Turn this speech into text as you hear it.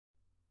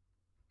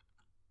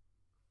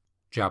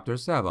Chapter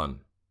 7.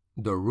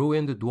 The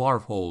Ruined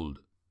Dwarf Hold.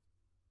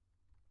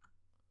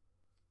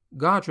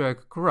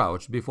 Gotrek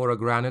crouched before a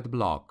granite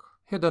block,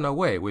 hidden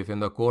away within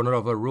the corner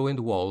of a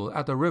ruined wall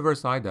at the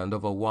riverside end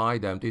of a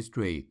wide, empty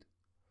street.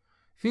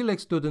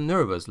 Felix stood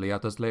nervously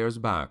at the Slayer's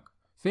back,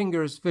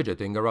 fingers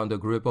fidgeting around the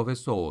grip of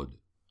his sword.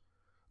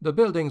 The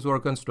buildings were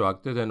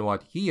constructed in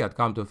what he had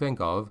come to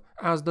think of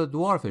as the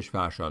dwarfish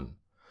fashion.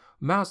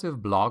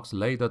 Massive blocks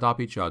laid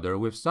atop each other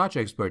with such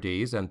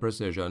expertise and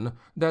precision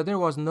that there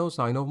was no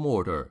sign of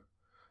mortar,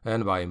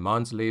 and by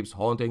Mansleep's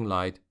haunting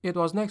light it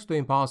was next to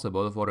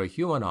impossible for a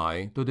human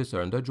eye to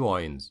discern the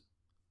joins.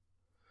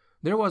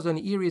 There was an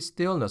eerie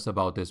stillness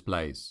about this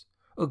place,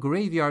 a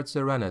graveyard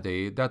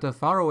serenity that the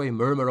faraway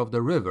murmur of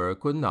the river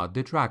could not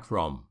detract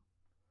from.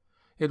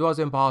 It was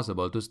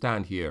impossible to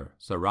stand here,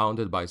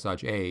 surrounded by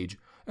such age,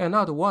 and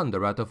not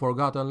wonder at the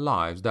forgotten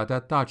lives that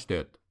had touched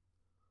it.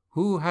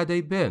 Who had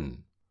they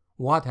been?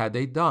 What had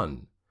they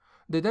done?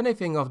 Did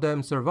anything of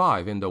them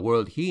survive in the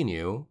world he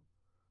knew?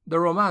 The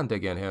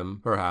romantic in him,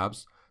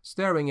 perhaps,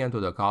 staring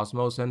into the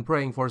cosmos and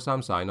praying for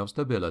some sign of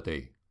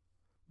stability.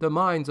 The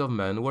minds of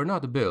men were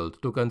not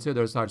built to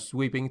consider such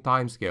sweeping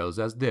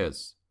timescales as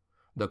this,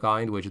 the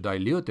kind which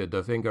diluted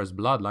the thinker's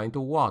bloodline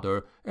to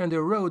water and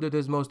eroded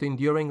his most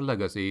enduring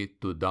legacy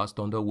to dust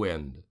on the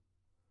wind.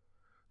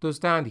 To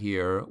stand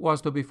here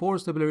was to be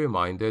forcibly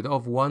reminded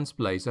of one's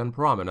place and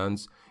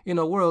prominence in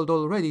a world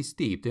already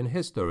steeped in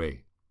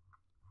history.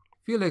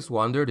 Felix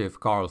wondered if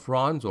Karl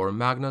Franz or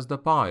Magnus the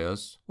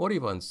Pious, or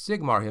even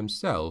Sigmar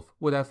himself,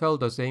 would have felt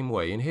the same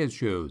way in his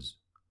shoes.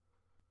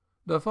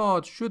 The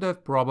thought should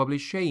have probably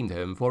shamed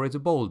him for its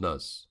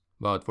boldness,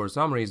 but for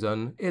some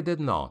reason it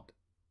did not.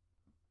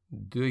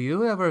 Do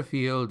you ever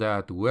feel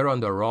that we're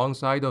on the wrong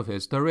side of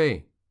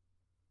history?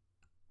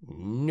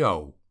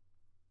 No.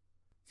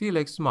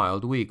 Felix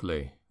smiled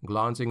weakly,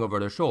 glancing over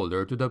the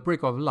shoulder to the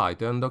prick of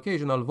light and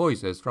occasional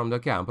voices from the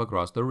camp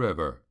across the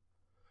river.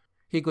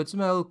 He could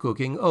smell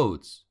cooking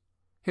oats.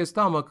 His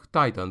stomach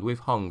tightened with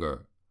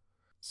hunger.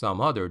 Some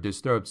other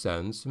disturbed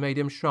sense made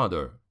him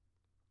shudder.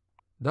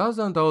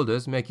 Doesn't all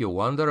this make you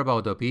wonder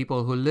about the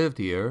people who lived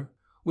here?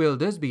 Will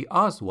this be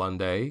us one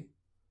day?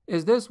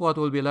 Is this what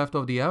will be left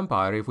of the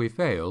Empire if we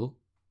fail?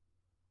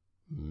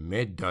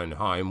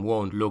 Middenheim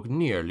won't look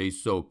nearly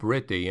so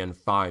pretty in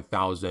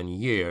 5,000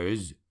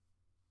 years.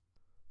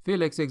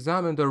 Felix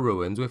examined the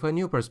ruins with a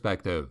new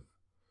perspective.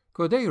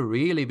 Could they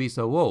really be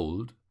so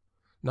old?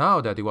 Now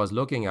that he was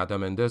looking at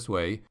them in this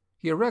way,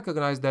 he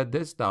recognized that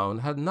this town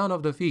had none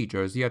of the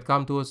features he had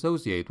come to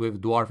associate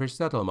with dwarfish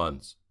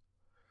settlements.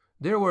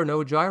 There were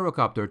no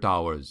gyrocopter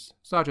towers,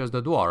 such as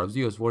the dwarves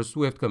used for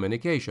swift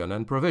communication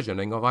and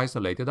provisioning of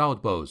isolated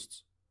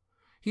outposts.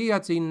 He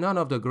had seen none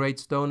of the great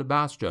stone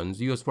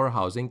bastions used for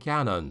housing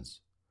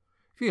cannons.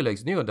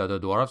 Felix knew that the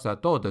dwarves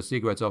had taught the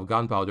secrets of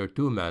gunpowder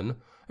to men,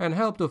 and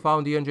helped to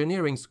found the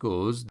engineering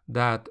schools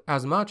that,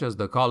 as much as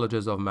the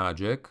colleges of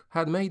magic,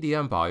 had made the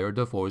Empire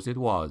the force it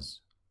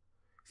was.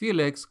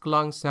 Felix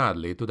clung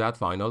sadly to that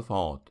final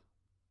thought.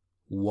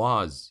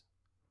 Was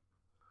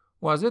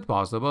it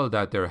possible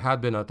that there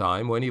had been a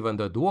time when even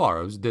the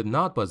dwarves did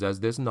not possess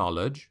this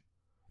knowledge?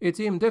 It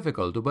seemed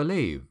difficult to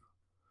believe.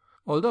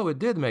 Although it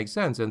did make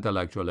sense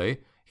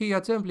intellectually, he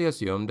had simply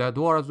assumed that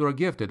dwarves were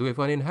gifted with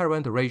an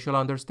inherent racial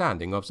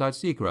understanding of such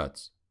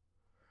secrets.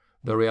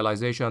 The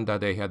realization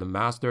that they had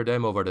mastered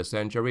them over the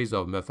centuries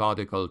of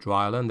methodical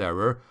trial and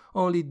error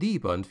only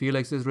deepened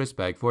Felix's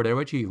respect for their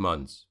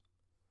achievements.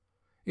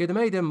 It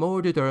made him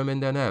more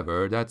determined than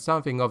ever that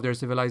something of their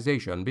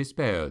civilization be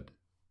spared.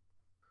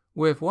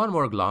 With one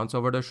more glance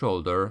over the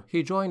shoulder,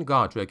 he joined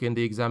Gotrek in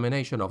the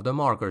examination of the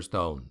marker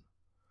stone.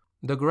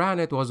 The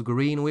granite was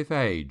green with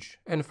age,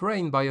 and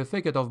framed by a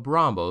thicket of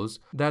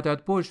brambles that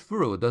had pushed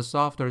through the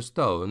softer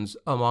stones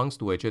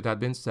amongst which it had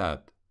been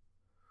set.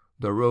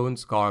 The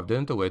runes carved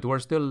into it were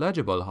still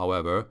legible,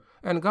 however,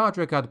 and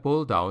Gotrek had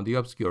pulled down the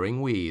obscuring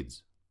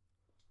weeds.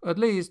 At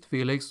least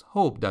Felix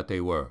hoped that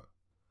they were.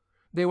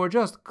 They were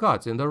just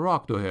cuts in the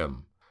rock to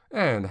him,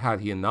 and had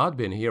he not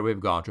been here with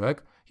Gotrek,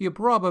 he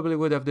probably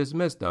would have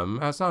dismissed them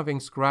as something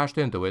scratched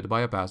into it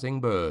by a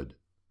passing bird.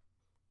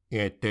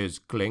 It is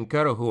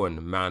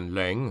Klinkerhun,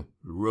 manling,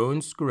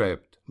 rune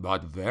script,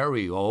 but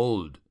very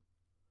old.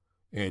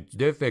 It's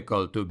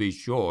difficult to be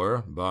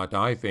sure, but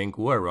I think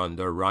we're on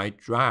the right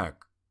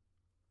track.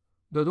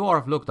 The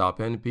dwarf looked up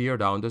and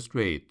peered down the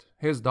street,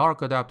 his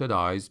dark-adapted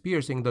eyes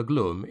piercing the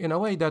gloom in a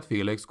way that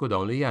Felix could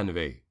only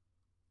envy.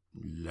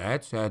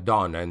 Let's head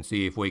on and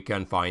see if we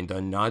can find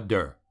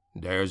another.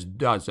 There's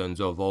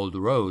dozens of old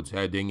roads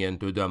heading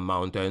into the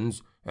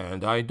mountains,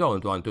 and I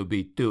don't want to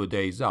be 2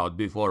 days out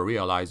before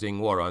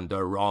realizing we're on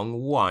the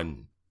wrong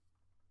one.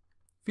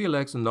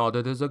 Felix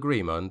nodded his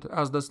agreement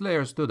as the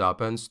Slayer stood up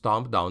and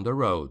stomped down the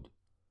road.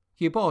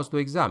 He paused to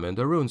examine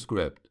the rune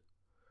script.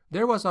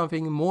 There was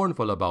something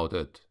mournful about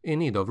it, in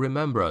need of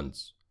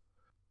remembrance.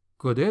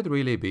 Could it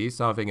really be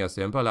something as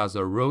simple as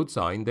a road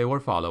sign they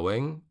were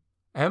following?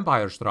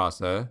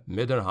 Empirestrasse,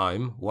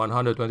 Middenheim,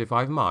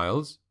 125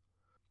 miles?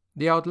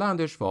 The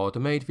outlandish thought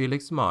made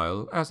Felix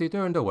smile as he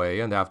turned away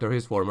and after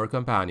his former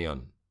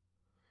companion.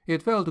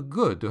 It felt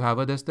good to have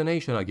a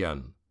destination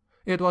again.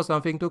 It was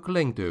something to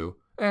cling to,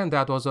 and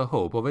that was a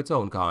hope of its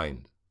own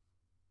kind.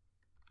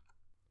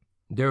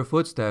 Their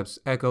footsteps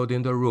echoed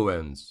in the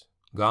ruins.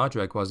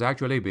 Gotrek was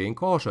actually being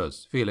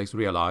cautious, Felix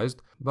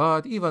realized,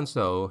 but even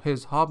so,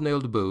 his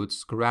hobnailed boots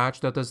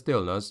scratched at the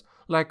stillness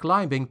like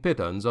climbing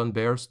pitons on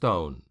bare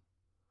stone.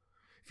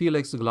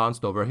 Felix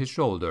glanced over his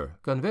shoulder,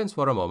 convinced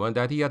for a moment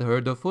that he had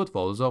heard the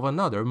footfalls of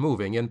another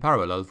moving in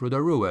parallel through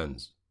the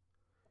ruins.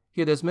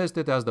 He dismissed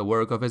it as the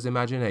work of his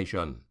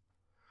imagination.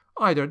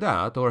 Either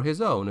that or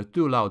his own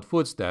too loud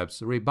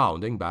footsteps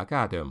rebounding back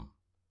at him.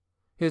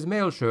 His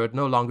mail shirt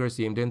no longer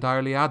seemed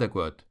entirely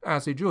adequate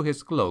as he drew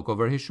his cloak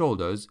over his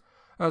shoulders,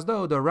 as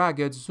though the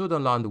ragged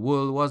Sudanland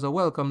wool was a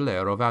welcome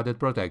layer of added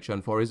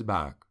protection for his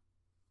back.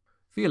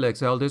 Felix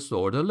held his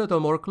sword a little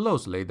more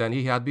closely than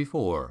he had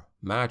before,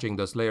 matching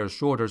the slayer's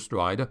shorter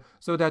stride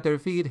so that their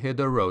feet hit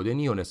the road in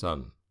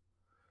unison.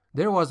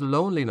 There was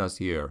loneliness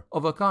here,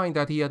 of a kind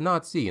that he had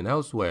not seen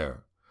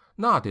elsewhere,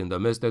 not in the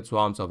misted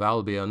swamps of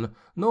Albion,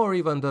 nor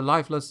even the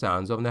lifeless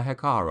sands of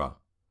Nehekara.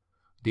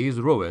 These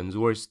ruins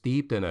were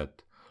steeped in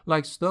it,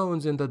 like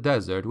stones in the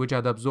desert which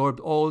had absorbed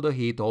all the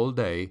heat all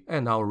day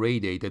and now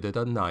radiated it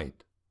at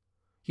night.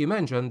 He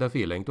mentioned the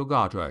feeling to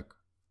Gotrek.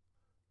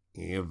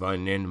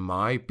 Even in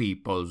my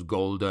people's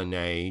golden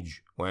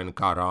age, when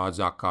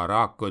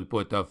Karazakarak could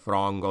put a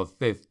throng of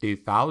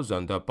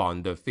 50,000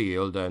 upon the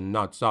field and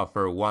not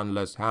suffer one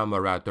less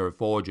hammer at their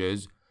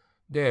forges,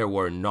 there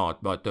were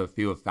not but a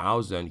few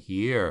thousand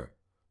here.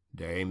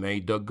 They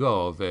made a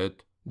go of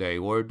it. They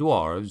were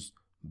dwarves,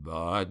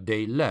 but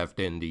they left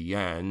in the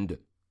end.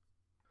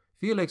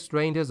 Felix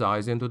strained his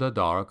eyes into the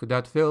dark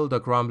that filled the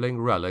crumbling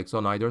relics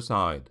on either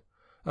side,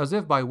 as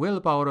if by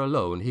willpower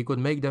alone he could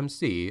make them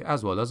see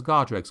as well as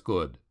Gotrek's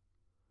could.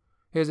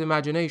 His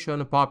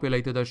imagination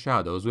populated the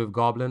shadows with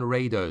goblin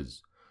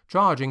raiders,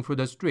 charging through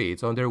the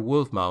streets on their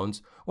wolf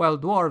mounts while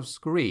dwarves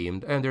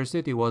screamed and their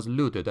city was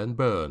looted and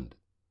burned.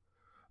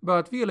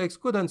 But Felix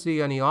couldn't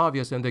see any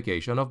obvious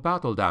indication of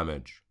battle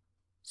damage.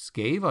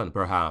 Skaven,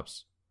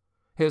 perhaps.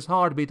 His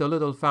heart beat a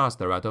little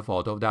faster at the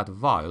thought of that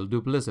vile,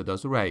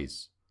 duplicitous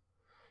race.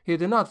 He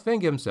did not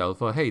think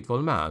himself a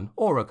hateful man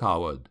or a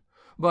coward,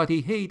 but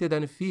he hated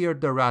and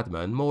feared the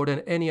Ratmen more than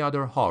any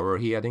other horror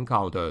he had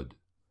encountered.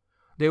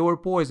 They were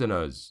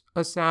poisoners,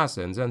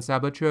 assassins, and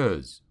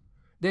saboteurs.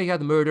 They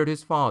had murdered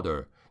his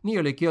father,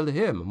 nearly killed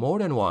him more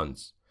than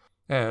once,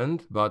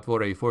 and, but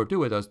for a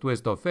fortuitous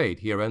twist of fate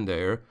here and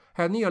there,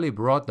 had nearly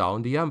brought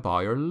down the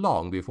Empire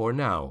long before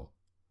now.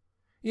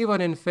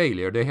 Even in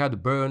failure they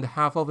had burned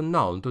half of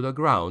Nuln to the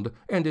ground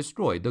and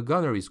destroyed the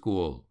gunnery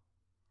school.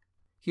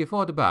 He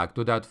thought back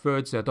to that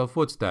third set of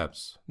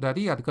footsteps that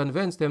he had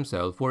convinced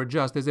himself were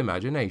just his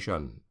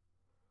imagination.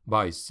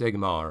 By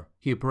Sigmar,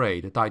 he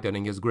prayed,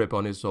 tightening his grip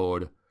on his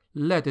sword,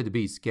 let it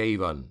be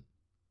Skaven.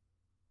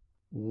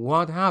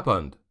 What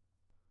happened?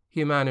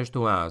 He managed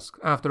to ask,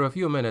 after a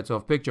few minutes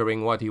of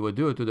picturing what he would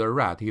do to the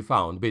rat he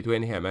found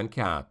between him and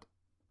Cat.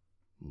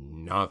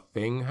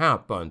 Nothing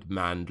happened,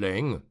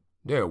 Mandling.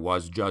 There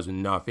was just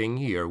nothing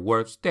here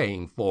worth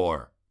staying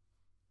for.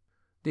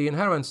 The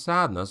inherent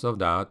sadness of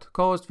that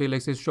caused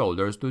Felix's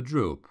shoulders to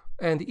droop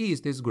and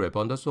eased his grip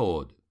on the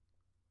sword.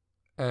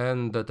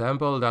 And the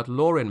temple that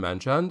Lorin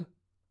mentioned?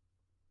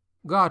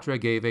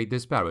 Gotrek gave a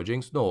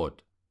disparaging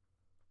snort.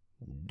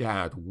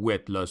 That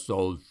witless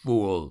old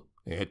fool.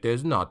 It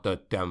is not a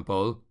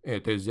temple,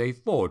 it is a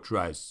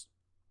fortress.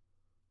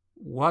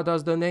 What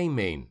does the name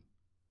mean?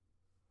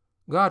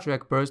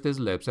 Gotrek pursed his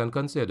lips and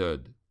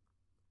considered.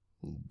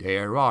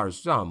 There are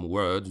some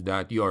words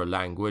that your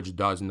language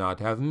does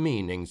not have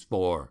meanings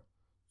for.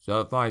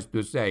 Suffice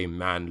to say,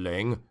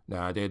 Mandling,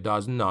 that it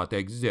does not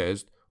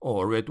exist,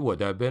 or it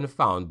would have been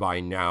found by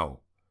now.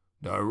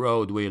 The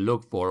road we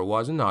look for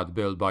was not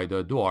built by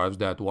the dwarves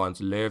that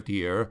once lived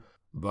here,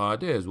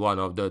 but is one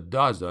of the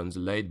dozens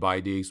laid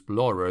by the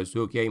explorers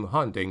who came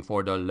hunting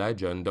for the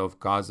legend of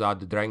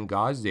Khazad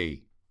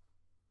Drengazi.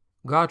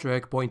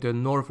 Gotrek pointed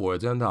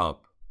northwards and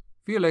up.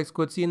 Felix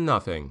could see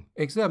nothing,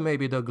 except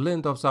maybe the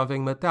glint of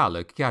something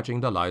metallic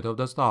catching the light of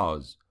the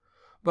stars,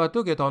 but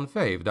took it on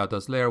faith that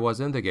the slayer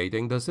was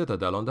indicating the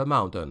citadel on the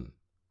mountain.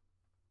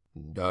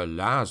 The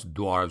last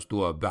dwarves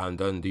to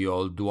abandon the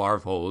old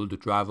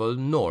dwarfhold traveled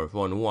north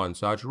on one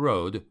such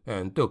road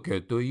and took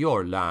it to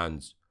your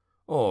lands,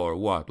 or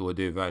what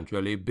would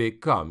eventually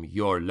become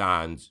your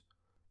lands.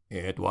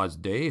 It was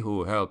they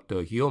who helped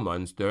the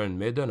humans turn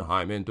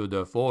Middenheim into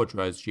the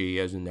fortress she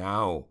is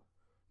now.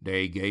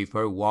 They gave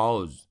her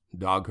walls,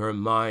 dug her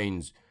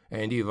mines,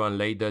 and even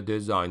laid the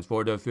designs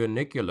for the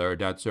funicular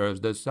that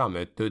serves the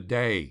summit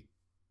today.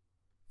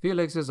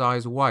 Felix's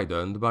eyes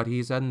widened, but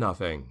he said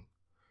nothing.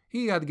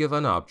 He had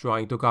given up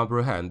trying to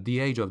comprehend the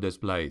age of this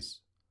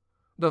place.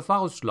 The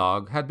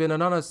Faustschlag had been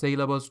an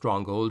unassailable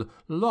stronghold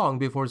long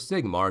before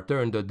Sigmar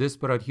turned the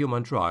disparate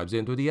human tribes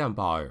into the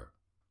Empire.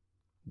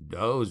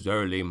 Those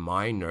early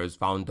miners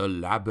found a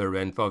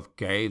labyrinth of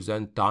caves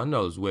and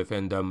tunnels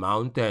within the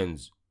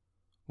mountains,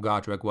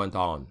 Gotrek went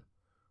on.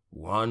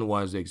 One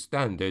was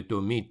extended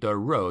to meet the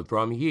road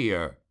from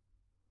here.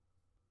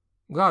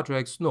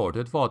 Gotrek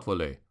snorted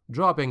thoughtfully,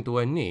 dropping to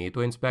a knee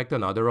to inspect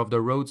another of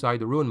the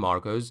roadside rune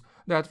markers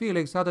that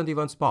Felix hadn't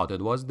even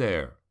spotted was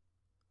there.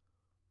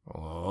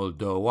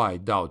 Although I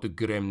doubt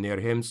Grimnir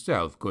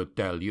himself could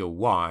tell you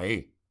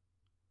why.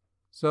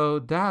 So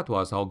that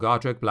was how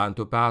Gotrek planned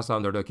to pass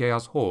under the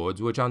chaos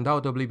hordes which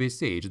undoubtedly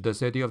besieged the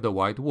city of the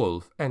White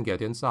Wolf and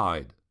get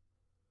inside.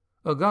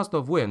 A gust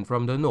of wind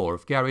from the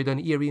north carried an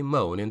eerie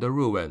moan in the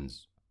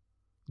ruins.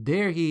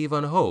 Dare he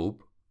even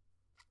hope?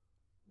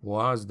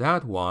 Was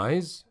that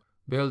wise?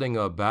 Building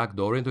a back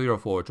door into your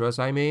fortress,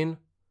 I mean?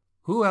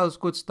 Who else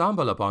could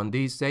stumble upon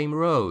these same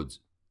roads?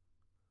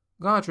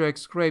 Gotrek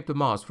scraped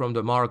moss from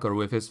the marker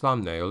with his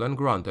thumbnail and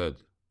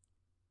grunted.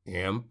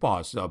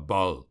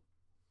 Impossible.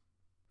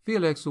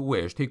 Felix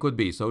wished he could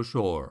be so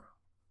sure.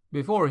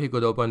 Before he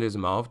could open his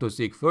mouth to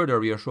seek further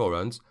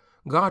reassurance,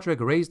 Gotrek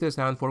raised his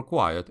hand for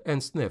quiet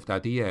and sniffed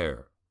at the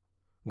air.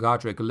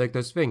 Gotrek licked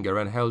his finger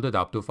and held it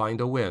up to find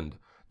the wind,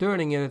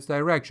 turning in its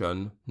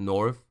direction,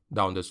 north,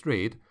 down the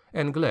street,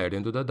 and glared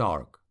into the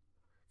dark.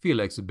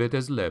 Felix bit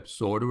his lip,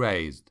 sword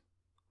raised.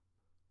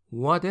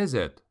 What is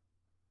it?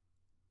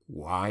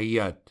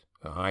 Quiet.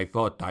 I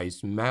thought I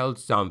smelled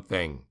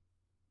something.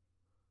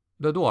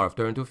 The dwarf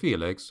turned to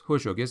Felix, who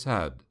shook his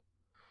head.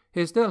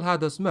 He still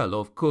had the smell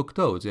of cooked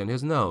oats in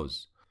his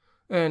nose,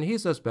 and he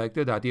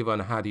suspected that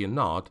even had he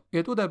not,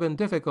 it would have been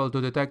difficult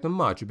to detect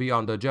much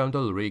beyond the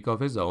gentle reek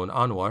of his own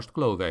unwashed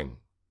clothing.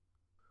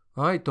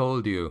 I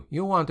told you,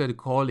 you wanted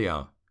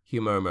Kolya, he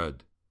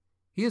murmured.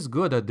 He's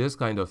good at this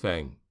kind of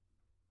thing.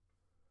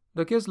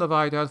 The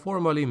Kislevite had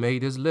formerly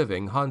made his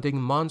living hunting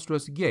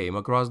monstrous game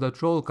across the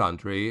Troll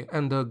country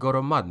and the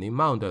Goromadny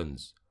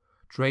mountains,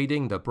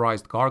 trading the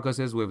prized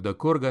carcasses with the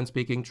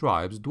Kurgan-speaking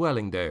tribes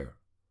dwelling there.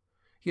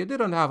 He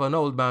didn't have an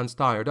old man's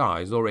tired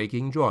eyes or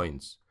aching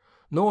joints,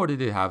 nor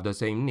did he have the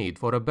same need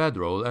for a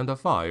bedroll and a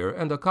fire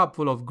and a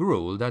cupful of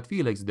gruel that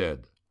Felix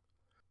did.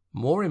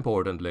 More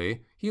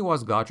importantly, he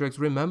was Gotrek's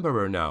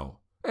rememberer now,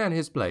 and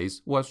his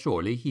place was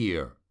surely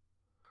here.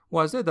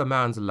 Was it the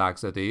man's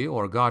laxity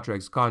or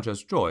Gotrek's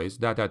conscious choice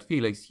that had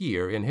Felix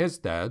here in his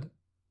stead?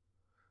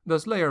 The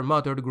slayer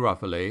muttered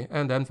gruffly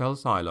and then fell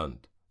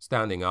silent,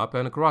 standing up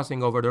and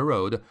crossing over the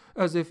road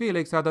as if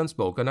Felix hadn't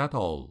spoken at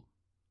all.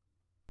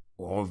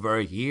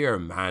 Over here,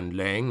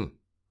 manling.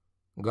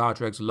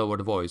 Gotrek's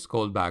lowered voice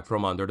called back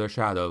from under the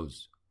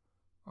shadows.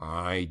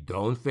 I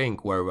don't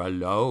think we're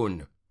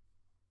alone.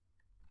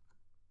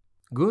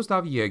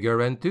 Gustav Jaeger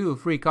and 2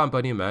 Free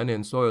Company men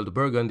in soiled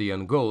burgundy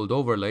and gold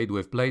overlaid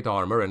with plate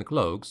armor and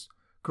cloaks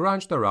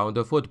crunched around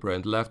the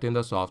footprint left in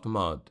the soft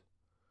mud.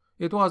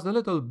 It was a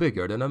little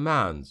bigger than a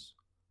man's.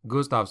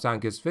 Gustav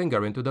sank his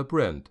finger into the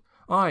print,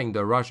 eyeing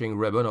the rushing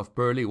ribbon of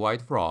pearly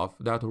white froth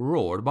that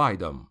roared by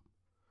them.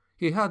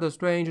 He had a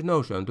strange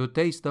notion to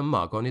taste the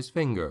muck on his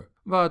finger,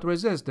 but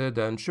resisted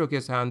and shook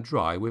his hand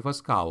dry with a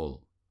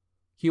scowl.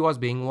 He was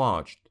being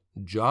watched,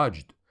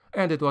 judged,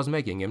 and it was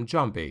making him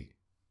jumpy.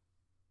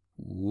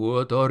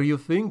 What are you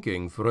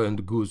thinking,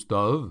 friend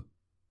Gustav?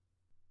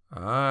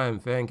 I'm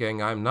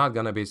thinking I'm not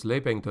gonna be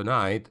sleeping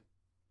tonight.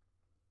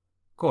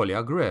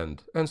 Kolya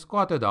grinned and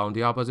squatted down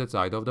the opposite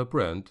side of the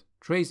print,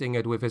 tracing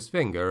it with his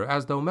finger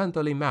as though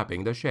mentally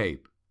mapping the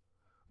shape.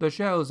 The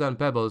shells and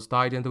pebbles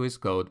tied into his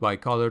coat by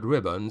colored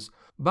ribbons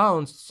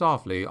bounced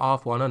softly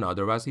off one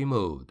another as he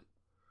moved.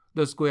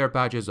 The square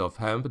patches of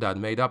hemp that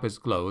made up his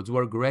clothes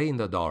were gray in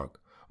the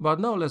dark, but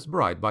no less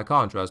bright by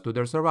contrast to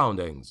their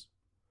surroundings.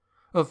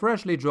 A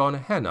freshly drawn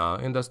henna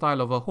in the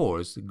style of a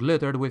horse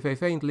glittered with a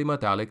faintly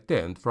metallic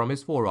tint from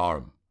his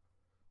forearm.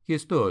 He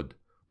stood,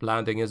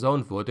 planting his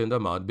own foot in the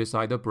mud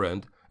beside the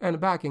print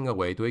and backing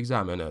away to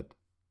examine it.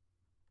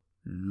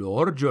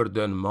 Larger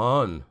than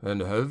mine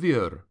and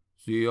heavier.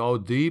 See how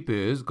deep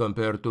is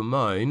compared to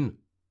mine.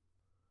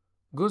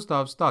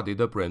 Gustav studied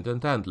the print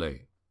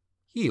intently.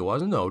 He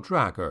was no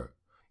tracker.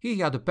 He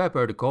had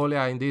peppered Kolya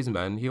and these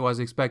men he was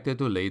expected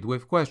to lead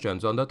with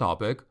questions on the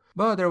topic,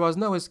 but there was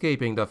no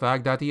escaping the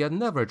fact that he had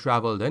never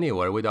traveled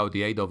anywhere without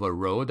the aid of a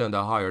road and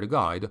a hired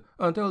guide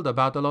until the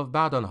Battle of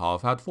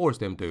Badenhof had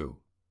forced him to.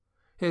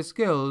 His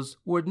skills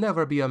would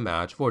never be a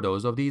match for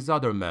those of these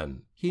other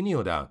men, he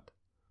knew that.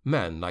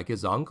 Men like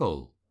his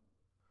uncle.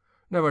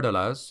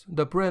 Nevertheless,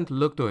 the print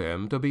looked to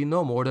him to be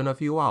no more than a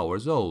few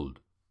hours old.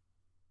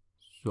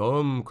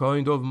 Some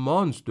kind of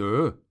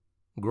monster,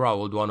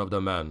 growled one of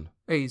the men,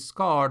 a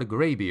scarred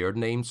graybeard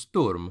named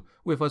Sturm,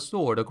 with a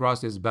sword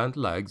across his bent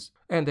legs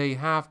and a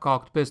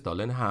half-cocked pistol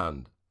in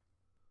hand.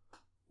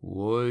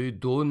 I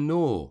don't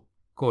know,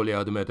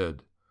 Kolya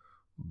admitted,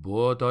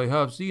 but I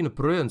have seen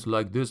prints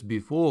like this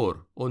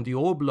before, on the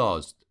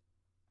Oblast.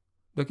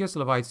 The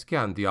Kislevite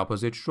scanned the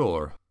opposite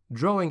shore,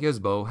 drawing his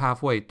bow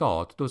halfway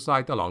taut to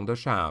sight along the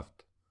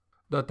shaft.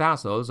 The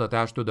tassels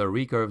attached to the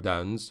recurved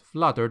ends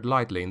fluttered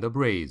lightly in the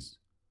breeze.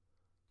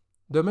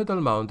 The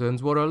Middle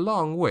Mountains were a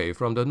long way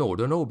from the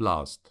northern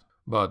oblast,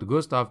 but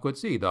Gustav could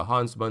see the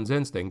huntsman's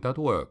instinct at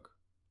work.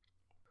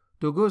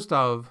 To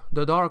Gustav,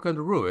 the darkened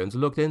ruins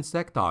looked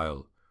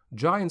insectile,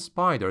 giant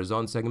spiders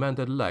on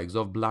segmented legs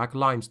of black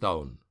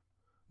limestone.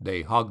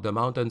 They hugged the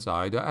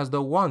mountainside as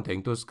though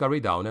wanting to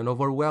scurry down and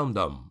overwhelm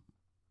them.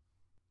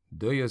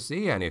 "Do you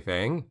see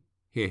anything?"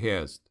 he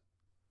hissed.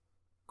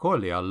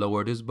 Kolya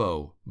lowered his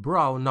bow,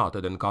 brow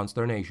knotted in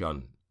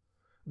consternation.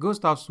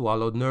 Gustav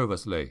swallowed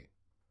nervously.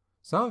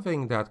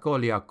 Something that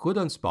Kolya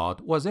couldn't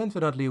spot was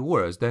infinitely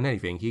worse than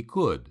anything he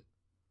could.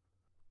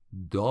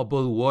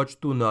 "Double watch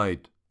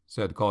tonight,"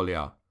 said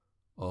Kolya.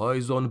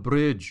 "Eyes on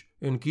bridge,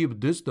 and keep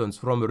distance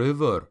from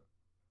river."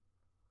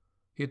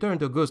 He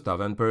turned to Gustav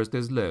and pursed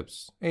his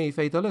lips, a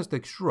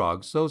fatalistic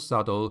shrug so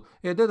subtle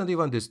it didn't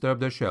even disturb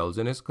the shells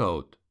in his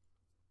coat.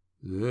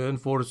 "Then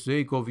for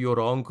sake of your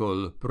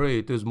uncle,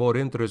 Prate is more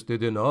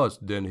interested in us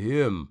than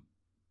him."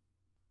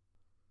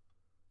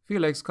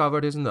 Felix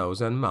covered his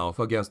nose and mouth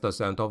against the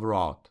scent of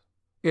rot.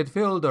 It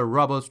filled the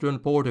rubble-strewn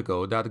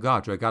portico that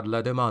Gotrek had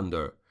led him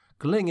under,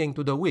 clinging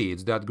to the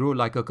weeds that grew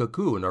like a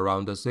cocoon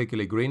around the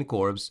sickly green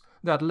corpse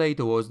that lay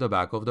towards the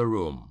back of the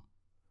room.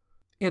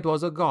 It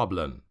was a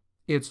goblin.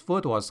 Its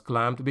foot was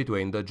clamped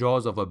between the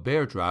jaws of a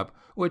bear trap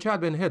which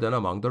had been hidden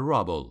among the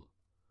rubble.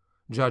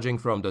 Judging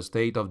from the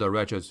state of the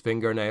wretch's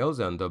fingernails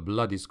and the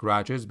bloody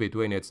scratches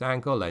between its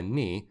ankle and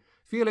knee,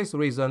 Felix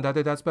reasoned that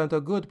it had spent a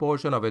good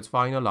portion of its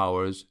final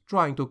hours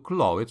trying to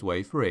claw its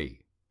way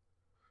free.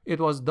 It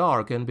was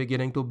dark and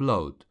beginning to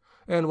bloat,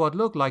 and what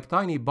looked like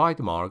tiny bite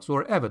marks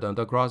were evident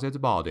across its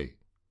body.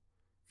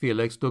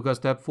 Felix took a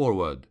step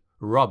forward,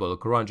 rubble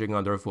crunching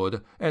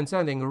underfoot and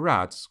sending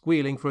rats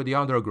squealing through the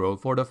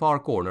undergrowth for the far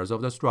corners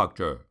of the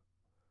structure.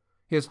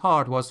 His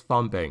heart was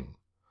thumping.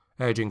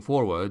 Edging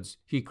forwards,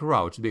 he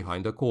crouched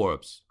behind the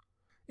corpse.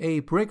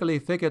 A prickly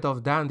thicket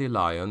of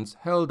dandelions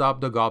held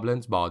up the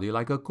goblin's body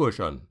like a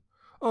cushion,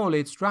 only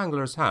its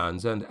strangler's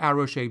hands and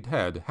arrow-shaped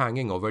head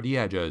hanging over the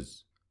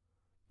edges.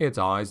 Its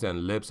eyes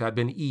and lips had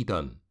been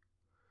eaten.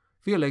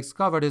 Felix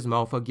covered his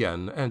mouth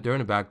again and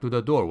turned back to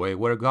the doorway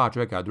where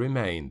Gotrek had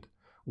remained,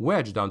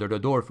 wedged under the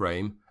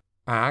doorframe,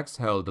 axe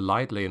held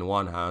lightly in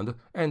one hand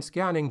and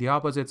scanning the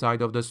opposite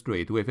side of the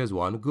street with his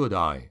one good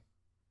eye.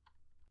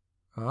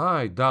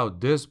 "I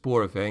doubt this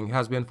poor thing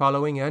has been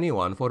following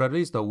anyone for at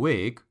least a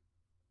week."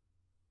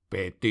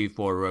 "Pity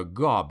for a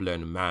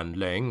goblin,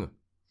 manling.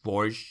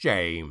 For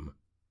shame."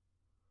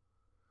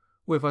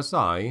 With a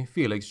sigh,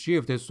 Felix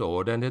sheathed his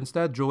sword and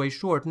instead drew a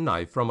short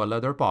knife from a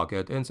leather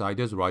pocket inside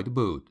his right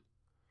boot.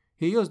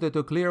 He used it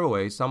to clear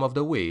away some of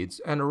the weeds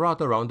and rot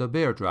around the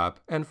bear trap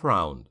and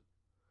frowned.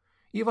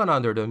 Even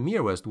under the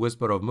merest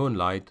whisper of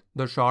moonlight,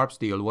 the sharp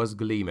steel was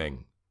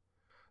gleaming.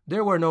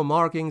 There were no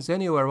markings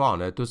anywhere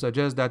on it to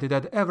suggest that it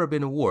had ever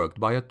been worked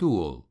by a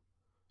tool.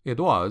 It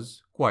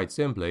was, quite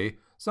simply,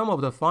 some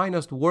of the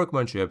finest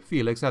workmanship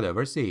Felix had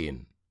ever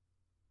seen.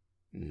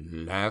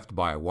 "Left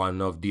by one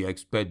of the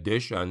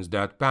expeditions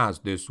that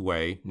passed this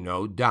way,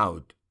 no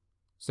doubt,"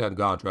 said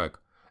Gotrek,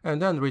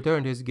 and then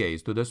returned his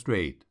gaze to the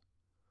street.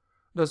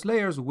 The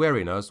Slayer's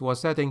wariness was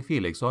setting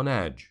Felix on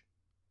edge.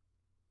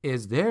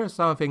 "Is there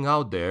something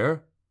out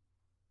there?"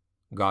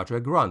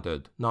 Gotrek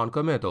grunted,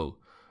 non-committal,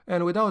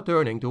 and without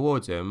turning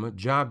towards him,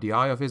 jabbed the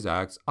eye of his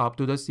axe up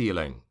to the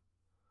ceiling.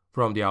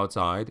 From the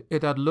outside,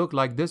 it had looked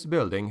like this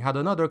building had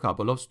another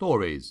couple of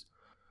stories,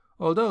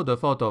 although the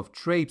thought of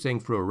traipsing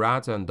through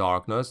rats and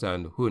darkness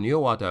and who knew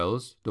what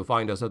else to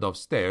find a set of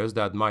stairs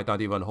that might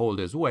not even hold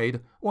his weight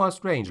was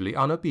strangely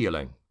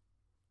unappealing.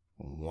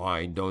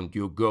 "Why don't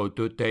you go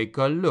to take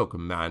a look,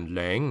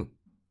 manling?"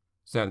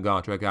 said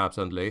Gotrek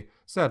absently,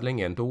 settling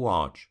in to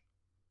watch.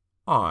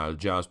 "I'll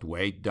just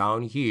wait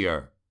down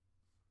here."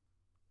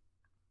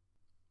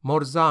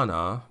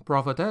 Morzana,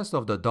 prophetess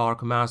of the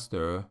Dark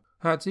Master,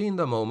 had seen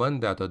the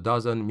moment that a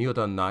dozen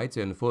mutant knights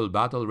in full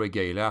battle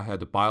regalia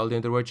had piled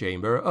into her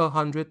chamber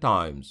 100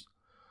 times,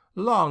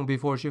 long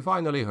before she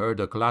finally heard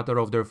the clatter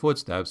of their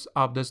footsteps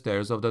up the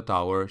stairs of the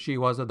tower she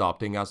was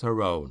adopting as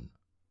her own.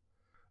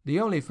 The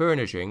only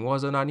furnishing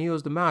was an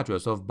unused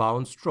mattress of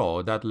bound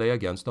straw that lay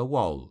against the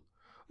wall,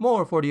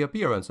 more for the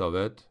appearance of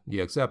it, the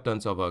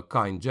acceptance of a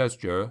kind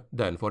gesture,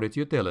 than for its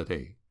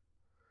utility.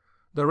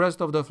 The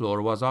rest of the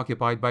floor was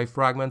occupied by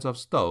fragments of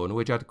stone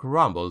which had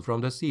crumbled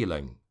from the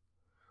ceiling.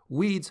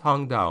 Weeds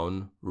hung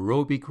down,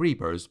 ropey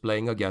creepers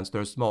playing against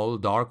her small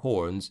dark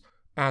horns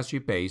as she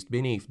paced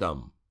beneath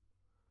them.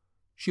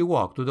 She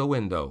walked to the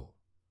window.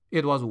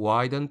 It was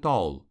wide and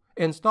tall,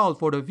 installed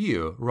for the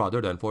view rather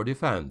than for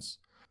defense,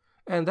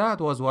 and that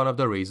was one of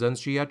the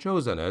reasons she had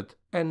chosen it,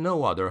 and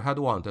no other had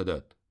wanted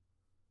it.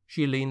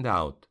 She leaned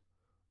out.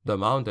 The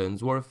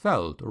mountains were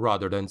felt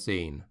rather than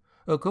seen,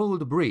 a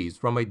cold breeze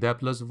from a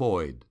depthless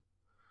void.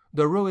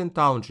 The ruined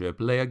township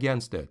lay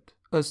against it,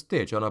 a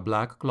stitch on a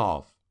black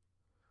cloth.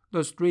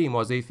 The stream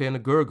was a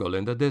thin gurgle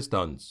in the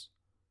distance.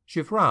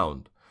 She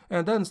frowned,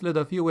 and then slid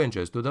a few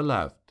inches to the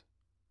left.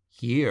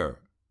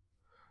 Here.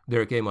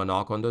 There came a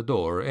knock on the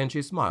door, and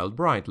she smiled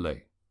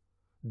brightly.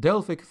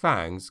 Delphic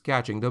fangs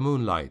catching the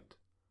moonlight.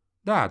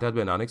 That had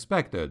been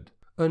unexpected,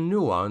 a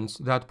nuance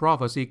that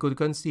prophecy could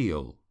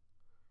conceal.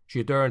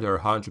 She turned her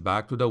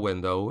hunchback to the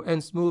window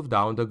and smoothed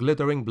down the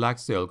glittering black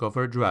silk of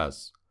her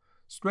dress,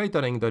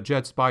 straightening the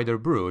jet spider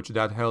brooch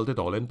that held it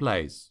all in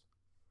place.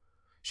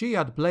 She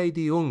had played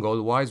the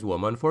Ungol wise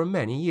woman for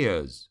many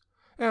years,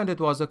 and it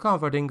was a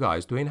comforting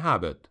guise to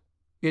inhabit.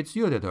 It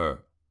suited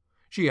her.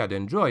 She had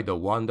enjoyed the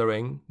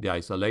wandering, the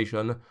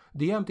isolation,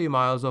 the empty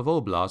miles of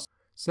Oblast,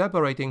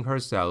 separating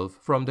herself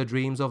from the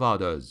dreams of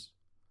others.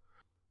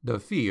 The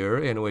fear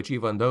in which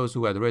even those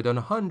who had ridden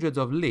hundreds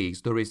of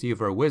leagues to receive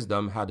her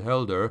wisdom had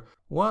held her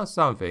was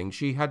something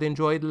she had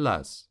enjoyed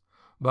less,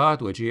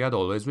 but which she had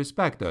always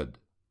respected.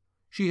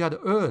 She had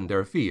earned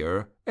their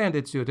fear, and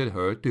it suited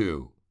her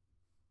too.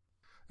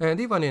 And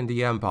even in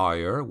the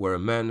Empire, where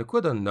men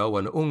couldn't know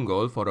an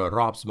Ungol for a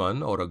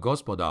Rapsman or a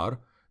Gospodar,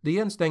 the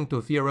instinct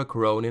to fear a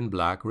crone in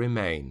black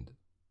remained.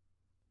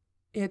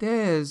 "It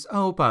is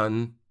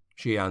open,"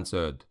 she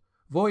answered,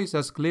 voice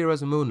as clear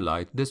as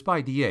moonlight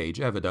despite the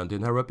age evident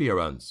in her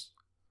appearance.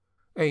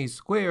 A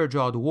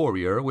square-jawed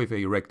warrior with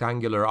a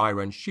rectangular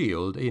iron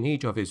shield in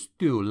each of his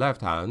two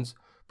left hands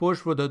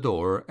pushed through the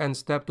door and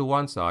stepped to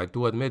one side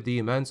to admit the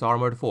immense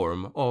armored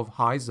form of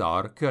High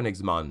Czar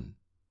Königsmann.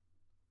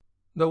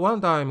 The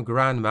one-time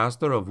Grand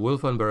Master of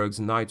Wulfenberg's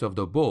Knights of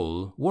the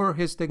Bull wore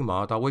his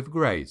stigmata with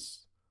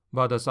grace,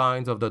 but the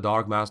signs of the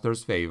Dark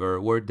Master's favor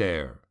were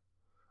there.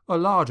 A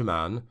large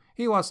man,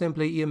 he was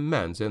simply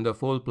immense in the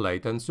full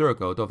plate and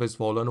surcoat of his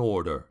fallen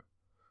order.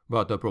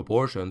 But the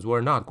proportions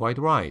were not quite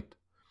right.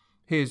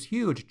 His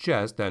huge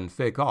chest and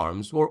thick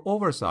arms were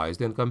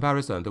oversized in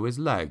comparison to his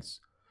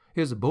legs.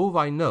 His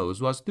bovine nose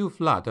was too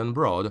flat and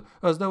broad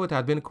as though it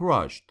had been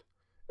crushed,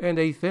 and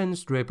a thin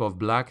strip of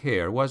black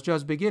hair was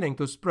just beginning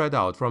to spread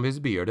out from his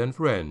beard and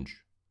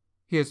fringe.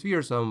 His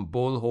fearsome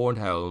bull-horned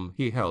helm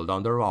he held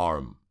under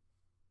arm.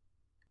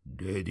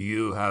 "Did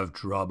you have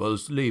trouble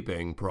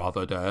sleeping,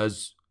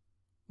 prophetess?"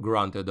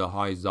 grunted the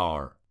High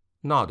Czar,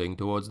 nodding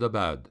towards the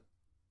bed.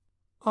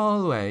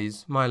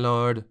 "Always, my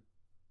lord,"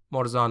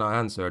 Morzana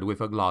answered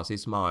with a glossy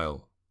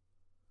smile.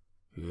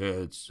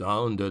 "It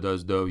sounded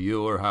as though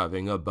you were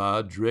having a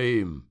bad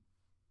dream."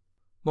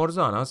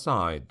 Morzana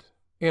sighed.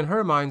 In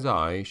her mind's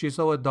eye, she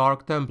saw a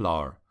dark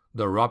Templar,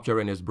 the rupture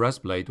in his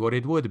breastplate where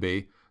it would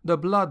be, the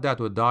blood that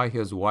would dye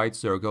his white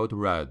surcoat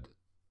red.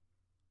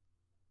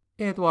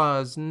 "It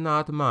was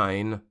not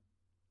mine."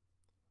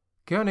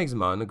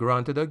 Königsmann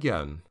grunted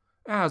again,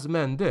 as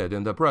men did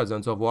in the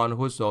presence of one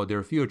who saw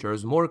their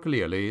futures more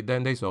clearly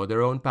than they saw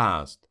their own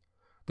past,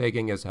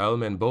 taking his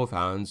helm in both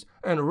hands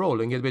and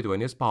rolling it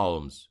between his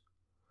palms.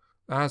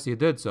 As he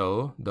did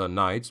so, the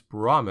knights,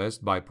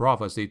 promised by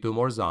prophecy to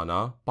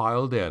Morzana,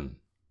 piled in.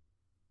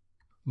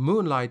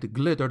 Moonlight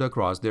glittered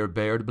across their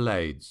bared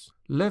blades,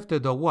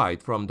 lifted the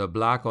white from the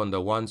black on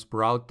the once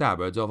proud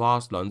tabards of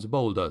Ostland's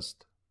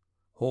boldest.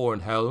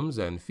 Horned helms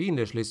and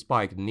fiendishly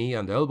spiked knee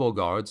and elbow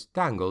guards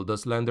tangled the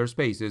slender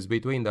spaces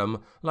between them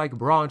like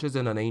branches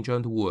in an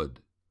ancient wood.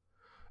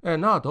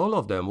 And not all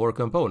of them were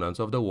components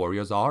of the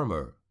warrior's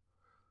armor.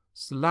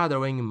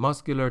 Slathering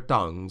muscular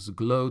tongues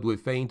glowed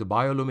with faint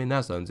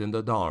bioluminescence in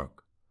the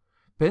dark.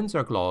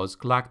 Pincer claws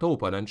clacked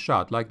open and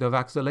shut like the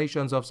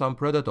vacillations of some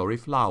predatory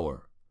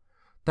flower.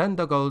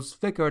 Tentacles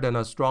thicker than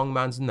a strong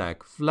man's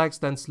neck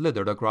flexed and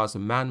slithered across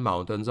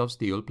man-mountains of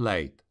steel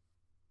plate.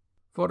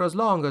 For as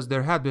long as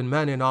there had been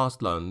men in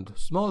Ostland,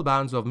 small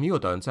bands of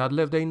mutants had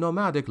lived a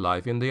nomadic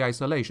life in the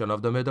isolation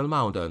of the Middle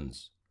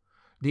Mountains.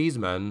 These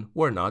men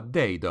were not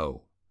they,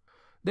 though.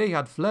 They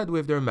had fled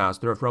with their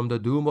master from the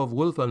doom of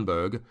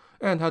Wulfenberg,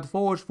 and had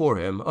forged for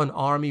him an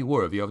army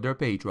worthy of their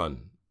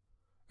patron.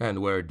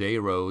 And where they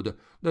rode,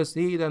 the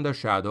seed and the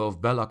shadow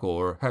of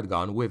Be'lakor had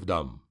gone with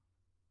them.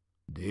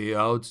 "The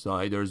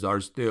outsiders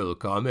are still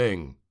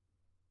coming,"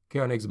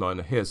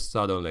 Königsmann hissed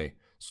suddenly,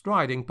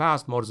 striding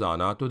past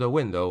Morzana to the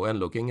window and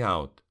looking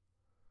out.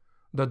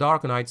 The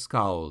Dark Knight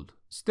scowled,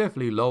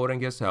 stiffly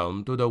lowering his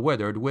helm to the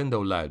weathered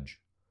window ledge.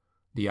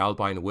 The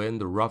alpine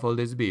wind ruffled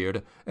his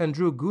beard and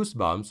drew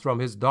goosebumps from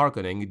his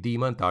darkening,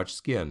 demon-touched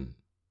skin.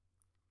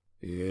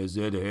 "Is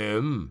it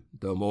him,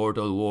 the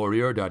mortal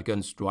warrior that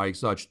can strike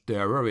such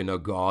terror in a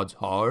god's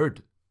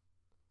heart?"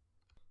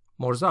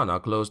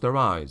 Morzana closed her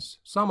eyes,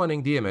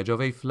 summoning the image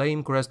of a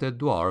flame-crested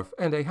dwarf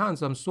and a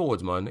handsome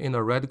swordsman in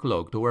a red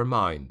cloak to her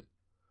mind.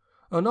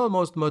 An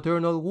almost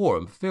maternal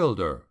warmth filled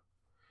her.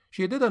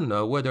 She didn't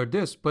know whether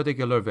this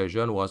particular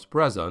vision was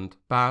present,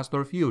 past,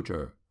 or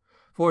future,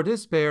 for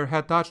this pair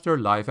had touched her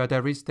life at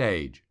every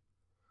stage.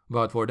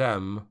 But for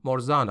them,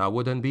 Morzana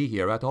wouldn't be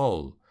here at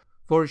all,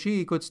 for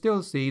she could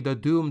still see the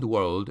doomed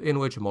world in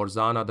which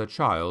Morzana the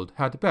child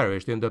had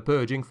perished in the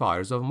purging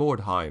fires of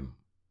Mordheim.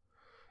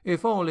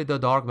 If only the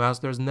Dark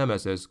Master's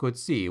nemesis could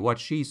see what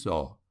she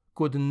saw,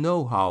 could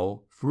know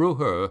how, through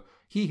her,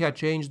 he had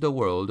changed the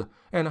world,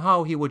 and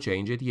how he would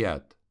change it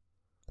yet.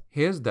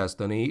 His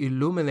destiny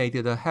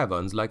illuminated the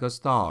heavens like a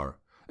star,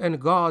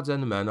 and gods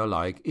and men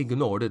alike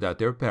ignored it at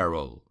their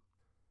peril.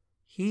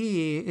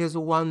 "He is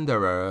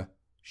Wanderer,"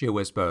 she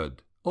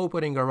whispered,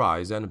 opening her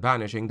eyes and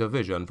banishing the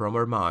vision from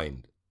her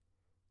mind.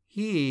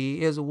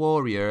 "He is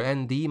Warrior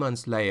and Demon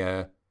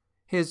Slayer.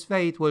 His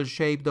fate will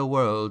shape the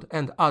world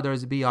and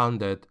others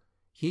beyond it.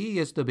 He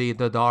is to be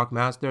the Dark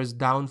Master's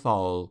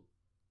downfall."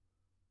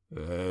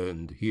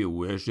 "And he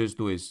wishes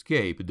to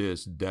escape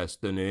this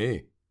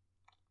destiny?"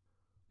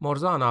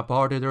 Morzana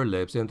parted her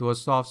lips into a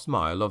soft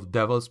smile of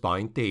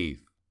devil-spine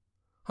teeth.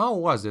 How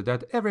was it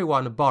that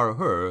everyone bar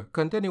her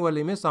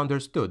continually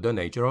misunderstood the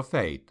nature of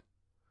fate?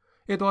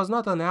 It was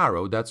not an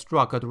arrow that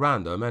struck at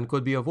random and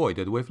could be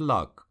avoided with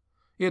luck.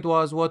 It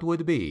was what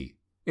would be.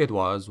 It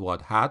was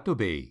what had to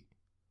be.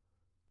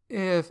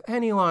 If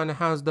anyone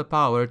has the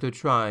power to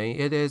try,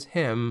 it is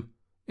him.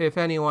 If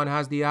anyone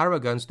has the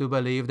arrogance to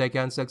believe they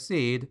can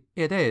succeed,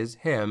 it is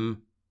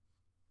him.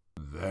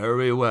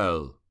 Very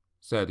well,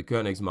 said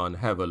Königsmann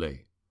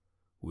heavily.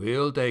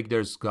 We'll take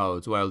their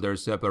scouts while they're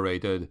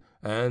separated,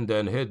 and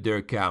then hit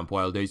their camp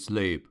while they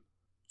sleep.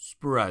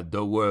 Spread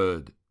the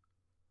word.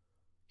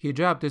 He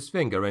jabbed his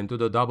finger into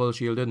the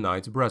double-shielded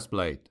knight's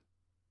breastplate.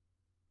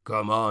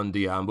 Command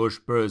the ambush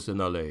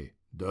personally.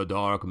 The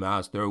Dark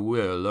Master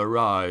will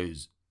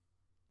arise.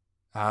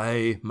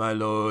 Aye, my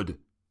lord,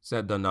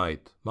 said the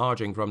knight,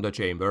 marching from the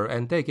chamber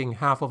and taking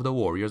half of the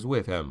warriors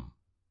with him.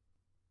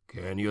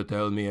 Can you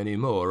tell me any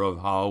more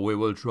of how we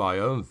will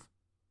triumph?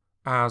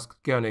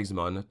 Asked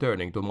Königsmann,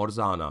 turning to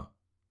Morzana.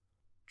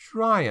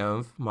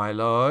 Triumph, my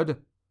lord?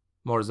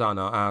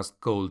 Morzana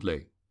asked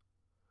coldly.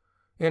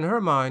 In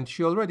her mind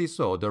she already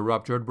saw the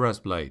ruptured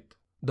breastplate,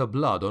 the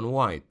blood on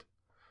white.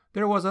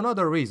 There was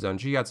another reason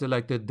she had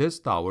selected this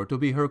tower to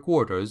be her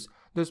quarters,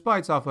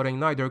 despite suffering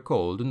neither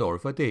cold nor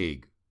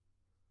fatigue.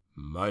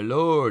 My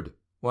lord,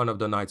 one of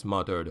the knights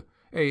muttered,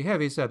 a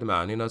heavy-set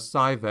man in a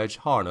scythe-edged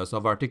harness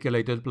of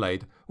articulated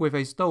plate with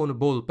a stone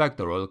bull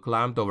pectoral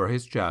clamped over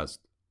his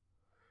chest.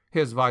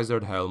 His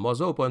visored helm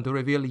was open to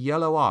reveal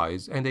yellow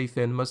eyes and a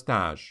thin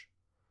mustache.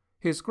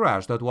 He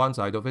scratched at one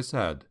side of his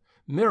head,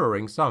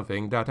 mirroring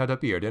something that had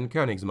appeared in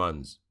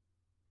Königsmann's.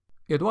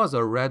 It was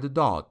a red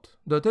dot,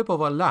 the tip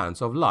of a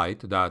lance of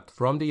light that,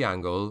 from the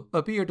angle,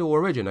 appeared to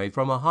originate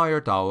from a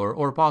higher tower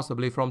or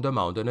possibly from the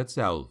mountain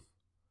itself.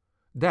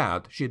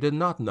 That she did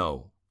not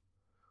know.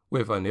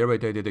 With an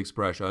irritated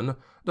expression,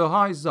 the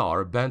High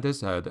Tsar bent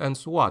his head and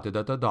swatted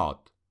at the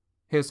dot.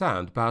 His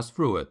hand passed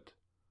through it.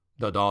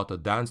 The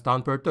dot danced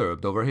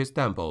unperturbed over his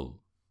temple.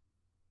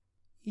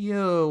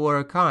 "You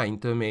were kind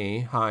to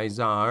me, High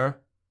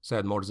Tsar,"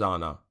 said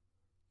Morzana.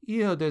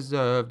 "You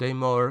deserved a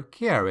more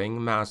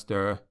caring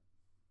master."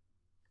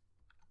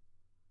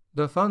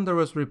 The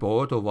thunderous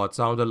report of what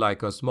sounded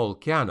like a small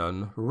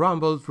cannon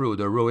rumbled through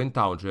the ruined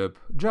township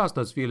just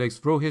as Felix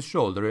threw his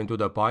shoulder into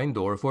the pine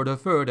door for the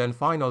third and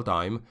final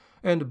time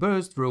and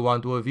burst through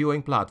onto a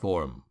viewing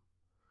platform.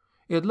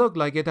 It looked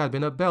like it had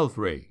been a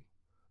belfry.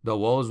 The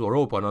walls were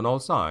open on all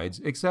sides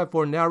except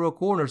for narrow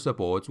corner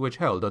supports which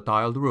held a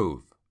tiled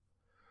roof.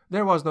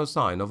 There was no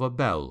sign of a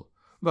bell,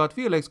 but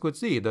Felix could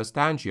see the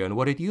stanchion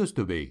where it used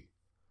to be.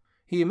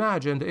 He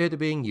imagined it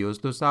being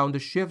used to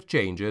sound shift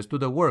changes to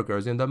the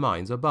workers in the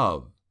mines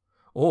above,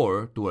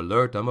 or to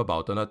alert them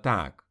about an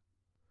attack.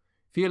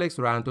 Felix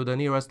ran to the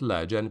nearest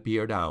ledge and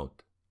peered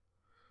out.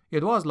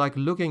 It was like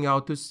looking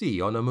out to sea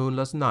on a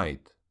moonless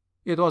night.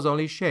 It was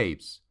only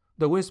shapes,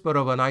 the whisper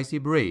of an icy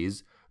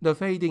breeze, the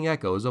fading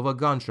echoes of a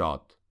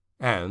gunshot.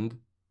 And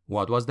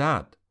what was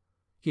that?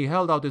 He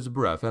held out his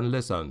breath and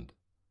listened.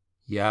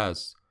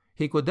 Yes,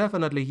 he could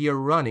definitely hear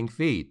running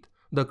feet,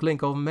 the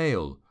clink of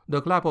mail,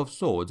 the clap of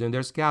swords in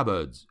their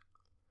scabbards.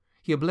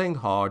 He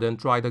blinked hard and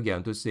tried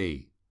again to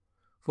see.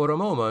 For a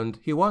moment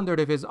he wondered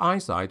if his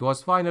eyesight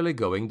was finally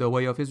going the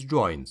way of his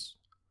joints.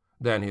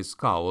 Then he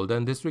scowled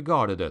and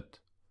disregarded it.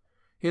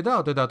 He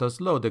doubted that a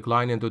slow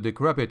decline into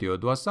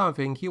decrepitude was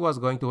something he was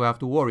going to have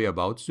to worry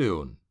about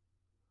soon.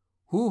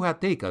 Who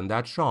had taken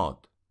that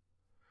shot?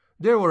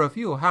 There were a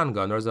few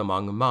handgunners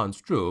among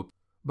Mann's troop,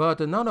 but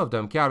none of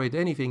them carried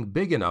anything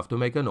big enough to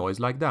make a noise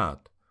like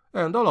that,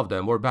 and all of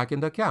them were back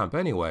in the camp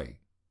anyway.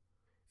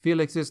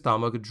 Felix's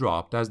stomach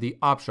dropped as the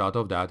upshot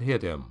of that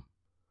hit him.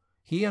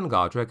 He and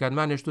Gotrek had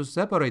managed to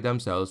separate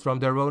themselves from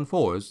their own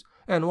force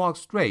and walk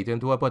straight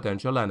into a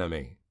potential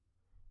enemy.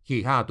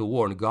 He had to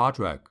warn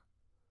Gotrek.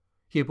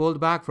 He pulled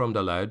back from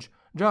the ledge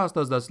just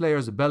as the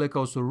Slayer's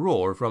bellicose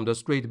roar from the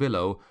street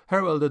below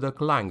heralded the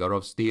clangor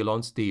of steel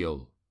on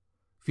steel.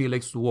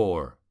 Felix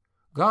swore.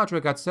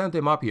 Gotrek had sent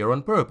him up here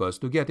on purpose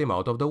to get him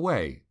out of the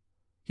way.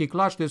 He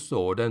clutched his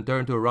sword and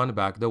turned to run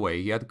back the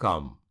way he had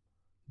come.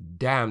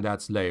 Damn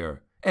that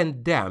Slayer,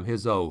 and damn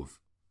his oath.